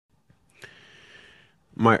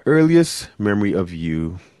My earliest memory of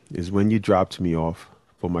you is when you dropped me off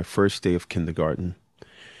for my first day of kindergarten,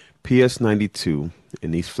 PS 92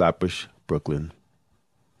 in East Flatbush, Brooklyn.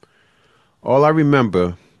 All I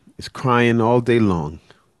remember is crying all day long.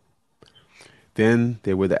 Then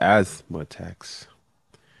there were the asthma attacks.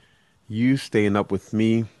 You staying up with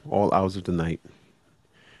me all hours of the night,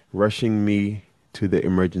 rushing me to the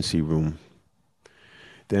emergency room.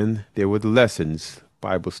 Then there were the lessons,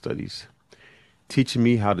 Bible studies, teaching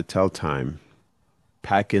me how to tell time,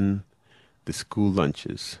 packing the school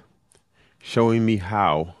lunches, showing me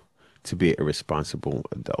how to be a responsible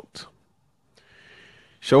adult,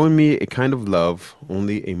 showing me a kind of love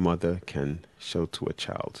only a mother can show to a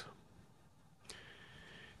child.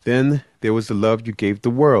 Then there was the love you gave the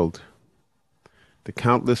world, the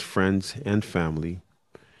countless friends and family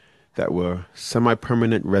that were semi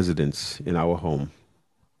permanent residents in our home.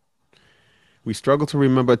 We struggle to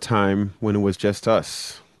remember a time when it was just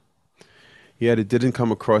us, yet it didn't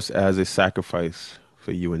come across as a sacrifice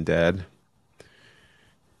for you and Dad.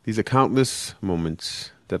 These are countless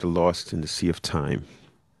moments that are lost in the sea of time,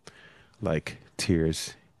 like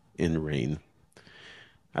tears in rain.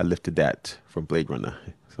 I lifted that from Blade Runner.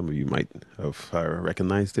 Some of you might have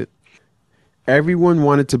recognized it. Everyone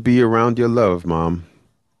wanted to be around your love, Mom.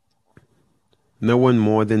 No one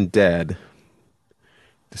more than Dad.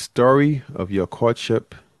 The story of your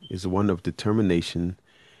courtship is one of determination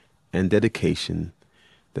and dedication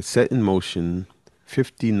that set in motion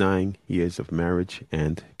 59 years of marriage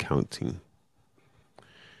and counting.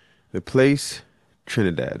 The place,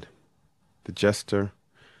 Trinidad, the jester,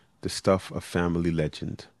 the stuff of family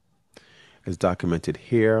legend, as documented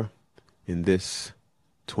here in this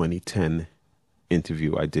 2010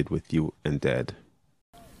 interview I did with you and Dad.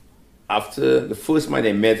 After the first night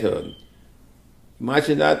I met her,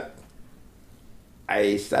 imagine that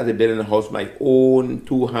I started building a house with my own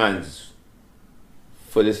two hands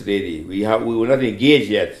for this lady. We were not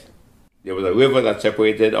engaged yet. There was a river that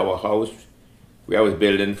separated our house where I was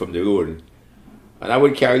building from the road. And I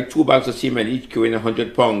would carry 2 bags of cement, each carrying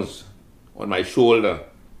 100 pounds on my shoulder.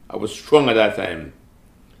 I was strong at that time.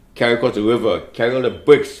 Carry across the river, carry all the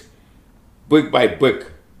bricks, brick by brick,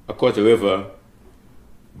 across the river,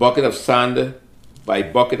 bucket of sand by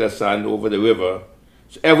bucket of sand over the river.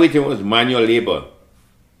 So everything was manual labor.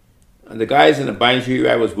 And the guys in the bindery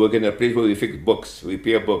where I was working, a place where we fix books,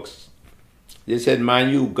 repair books, they said, "Man,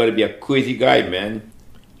 you gotta be a crazy guy, man."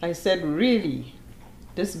 I said, really?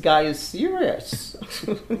 This guy is serious.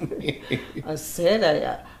 I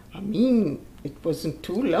said, I mean, it wasn't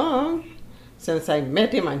too long since I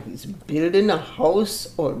met him and he's building a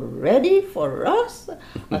house already for us.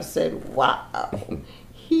 I said, wow,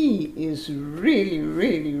 he is really,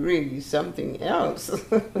 really, really something else.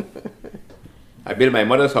 I built my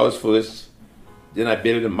mother's house first, then I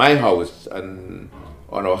built my house, and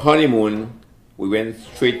on our honeymoon, we went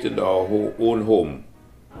straight to our own home.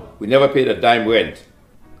 We never paid a dime rent.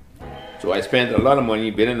 So I spent a lot of money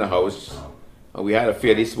building the house, and we had a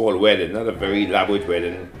fairly small wedding, not a very elaborate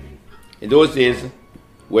wedding. In those days,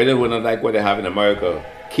 weddings were not like what they have in America,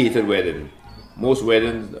 catered wedding. Most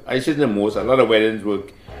weddings, I shouldn't say most, a lot of weddings were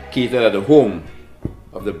catered at the home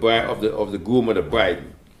of the bride, of the groom or the bride.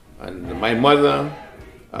 And my mother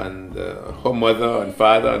and her mother and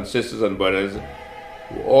father and sisters and brothers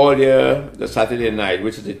were all there the Saturday night,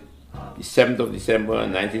 which is the 7th of December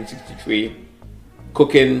 1963,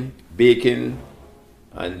 cooking, baking,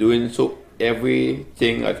 and doing so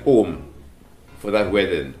everything at home for that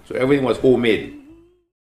wedding. So everything was homemade.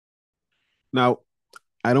 Now,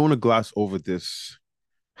 I don't want to gloss over this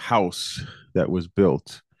house that was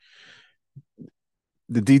built.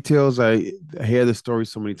 The details, I hear the story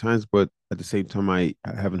so many times, but at the same time, I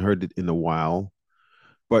haven't heard it in a while.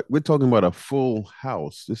 But we're talking about a full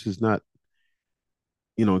house. This is not,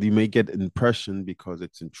 you may get an impression because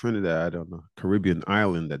it's in Trinidad on a Caribbean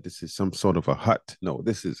island that this is some sort of a hut. No,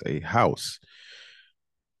 this is a house.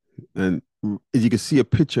 And you can see a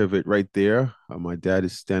picture of it right there. My dad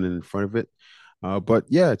is standing in front of it. But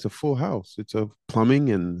yeah, it's a full house. It's a plumbing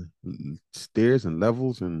and stairs and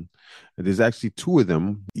levels, and there's actually two of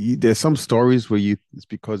them. There's some stories where it's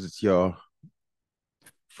because it's your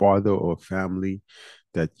father or family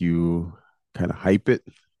that you kind of hype it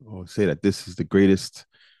or say that this is the greatest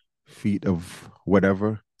feat of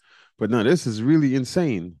whatever. But no, this is really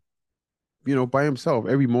insane. By himself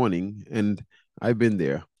every morning, and I've been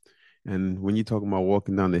there. And when you're talking about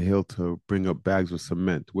walking down the hill to bring up bags of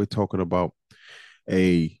cement, we're talking about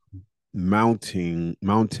a mountain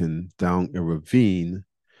down a ravine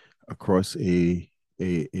across a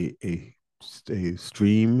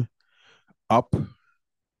stream up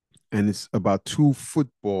and it's about 2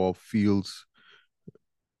 football fields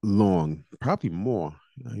long, probably more.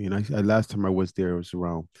 I mean, I last time I was there, it was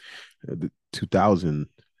around the 2000.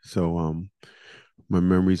 So my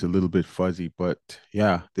memory's a little bit fuzzy, but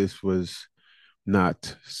yeah, this was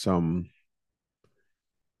not some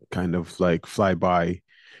kind of like fly by,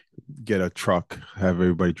 get a truck, have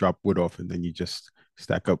everybody drop wood off, and then you just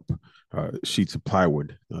stack up sheets of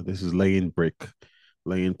plywood. This is laying brick,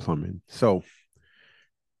 laying plumbing. So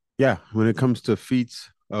yeah, when it comes to feats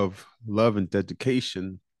of love and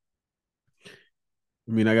dedication,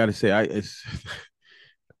 I mean, I got to say,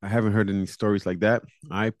 I haven't heard any stories like that.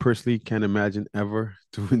 I personally can't imagine ever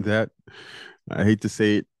doing that. I hate to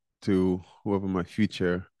say it to whoever my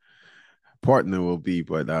future partner will be,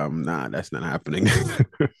 but nah, that's not happening.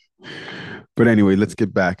 But anyway, let's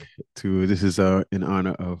get back to this is in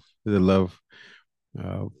honor of the love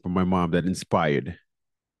from my mom that inspired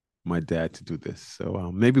my dad to do this.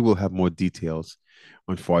 So maybe we'll have more details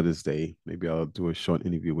on Father's Day. Maybe I'll do a short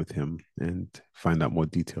interview with him and find out more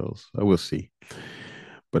details. I will see.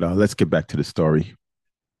 But let's get back to the story.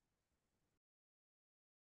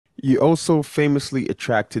 You also famously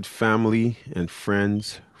attracted family and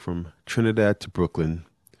friends from Trinidad to Brooklyn,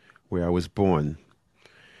 where I was born,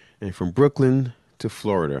 and from Brooklyn to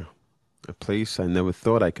Florida, a place I never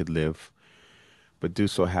thought I could live, but do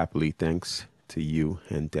so happily thanks to you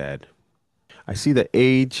and Dad. I see that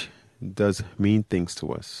age does mean things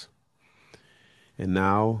to us, and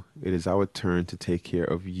now it is our turn to take care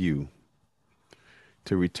of you,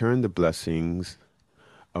 to return the blessings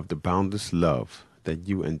of the boundless love that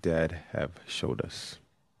you and Dad have showed us.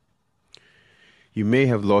 You may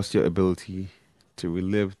have lost your ability to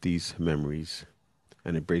relive these memories,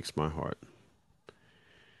 and it breaks my heart.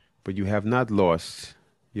 But you have not lost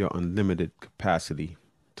your unlimited capacity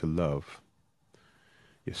to love.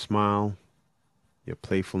 Your smile, your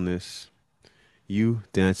playfulness, you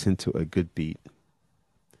dancing to a good beat,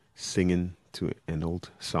 singing to an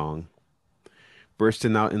old song,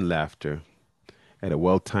 bursting out in laughter at a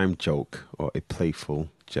well timed joke or a playful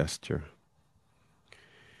gesture.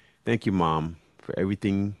 Thank you, Mom, for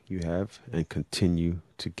everything you have and continue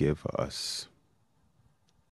to give us.